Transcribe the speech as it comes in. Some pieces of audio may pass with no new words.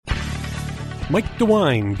Mike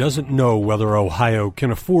DeWine doesn't know whether Ohio can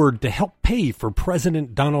afford to help pay for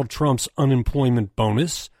President Donald Trump's unemployment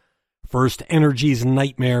bonus. First Energy's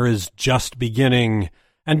nightmare is just beginning,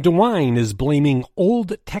 and DeWine is blaming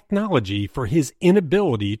old technology for his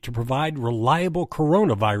inability to provide reliable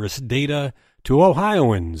coronavirus data to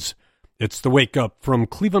Ohioans. It's the Wake Up from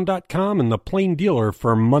Cleveland.com and the Plain Dealer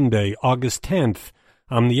for Monday, August 10th.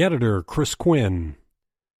 I'm the editor, Chris Quinn.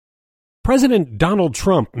 President Donald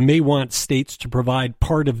Trump may want states to provide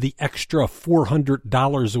part of the extra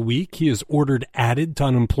 $400 a week he has ordered added to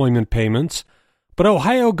unemployment payments, but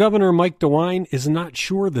Ohio Governor Mike DeWine is not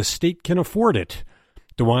sure the state can afford it.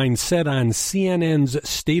 DeWine said on CNN's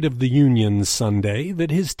State of the Union Sunday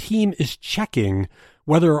that his team is checking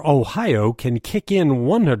whether Ohio can kick in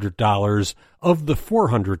 $100 of the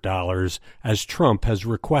 $400 as Trump has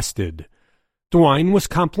requested. DeWine was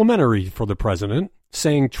complimentary for the president,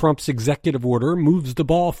 saying Trump's executive order moves the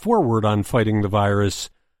ball forward on fighting the virus,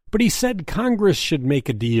 but he said Congress should make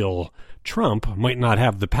a deal. Trump might not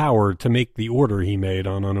have the power to make the order he made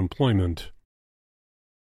on unemployment.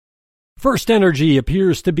 First Energy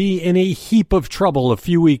appears to be in a heap of trouble a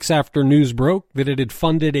few weeks after news broke that it had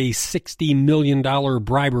funded a $60 million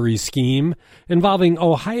bribery scheme involving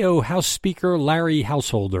Ohio House Speaker Larry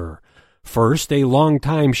Householder. First, a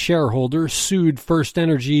longtime shareholder sued First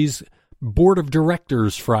Energy's board of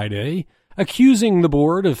directors Friday, accusing the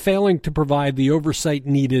board of failing to provide the oversight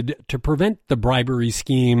needed to prevent the bribery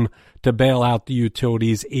scheme to bail out the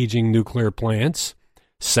utility's aging nuclear plants.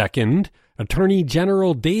 Second, Attorney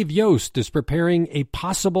General Dave Yost is preparing a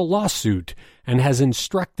possible lawsuit and has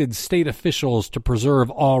instructed state officials to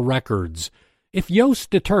preserve all records. If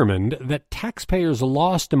Yost determined that taxpayers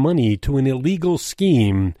lost money to an illegal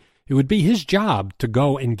scheme, it would be his job to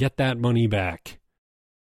go and get that money back.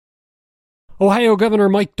 Ohio Governor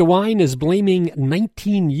Mike DeWine is blaming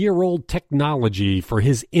 19-year-old technology for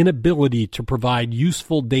his inability to provide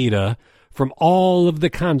useful data from all of the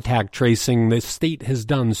contact tracing the state has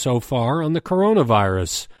done so far on the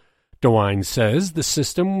coronavirus. DeWine says the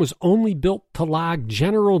system was only built to log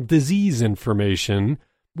general disease information,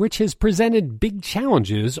 which has presented big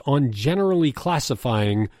challenges on generally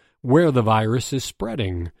classifying where the virus is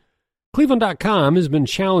spreading. Cleveland.com has been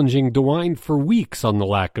challenging DeWine for weeks on the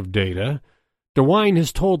lack of data. DeWine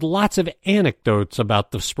has told lots of anecdotes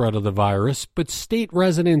about the spread of the virus, but state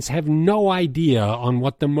residents have no idea on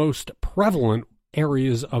what the most prevalent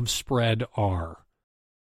areas of spread are.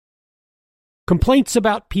 Complaints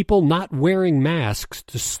about people not wearing masks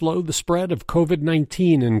to slow the spread of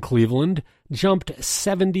COVID-19 in Cleveland jumped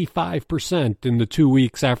 75% in the 2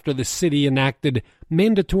 weeks after the city enacted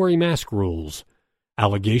mandatory mask rules.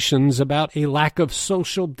 Allegations about a lack of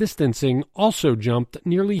social distancing also jumped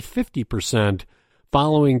nearly 50%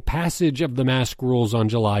 following passage of the mask rules on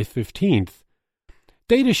July 15th.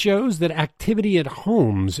 Data shows that activity at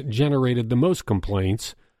homes generated the most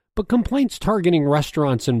complaints, but complaints targeting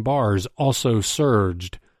restaurants and bars also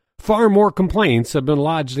surged. Far more complaints have been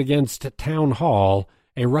lodged against Town Hall,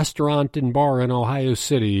 a restaurant and bar in Ohio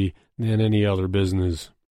City, than any other business.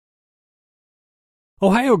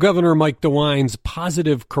 Ohio Governor Mike DeWine's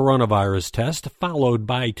positive coronavirus test, followed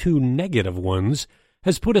by 2 negative ones,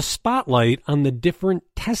 has put a spotlight on the different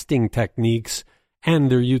testing techniques and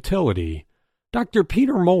their utility. Dr.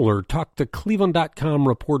 Peter Moeller talked to Cleveland.com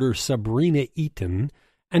reporter Sabrina Eaton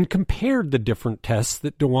and compared the different tests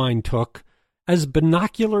that DeWine took as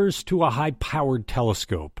binoculars to a high-powered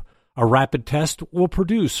telescope. A rapid test will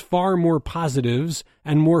produce far more positives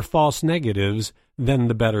and more false negatives than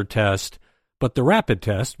the better test, but the rapid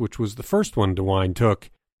test, which was the first one DeWine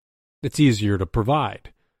took, it's easier to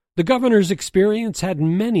provide. The governor's experience had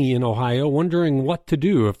many in Ohio wondering what to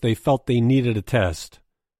do if they felt they needed a test.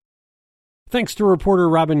 Thanks to reporter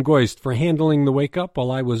Robin Goist for handling the Wake Up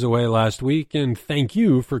while I was away last week, and thank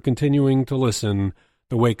you for continuing to listen.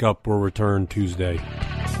 The Wake Up will return Tuesday.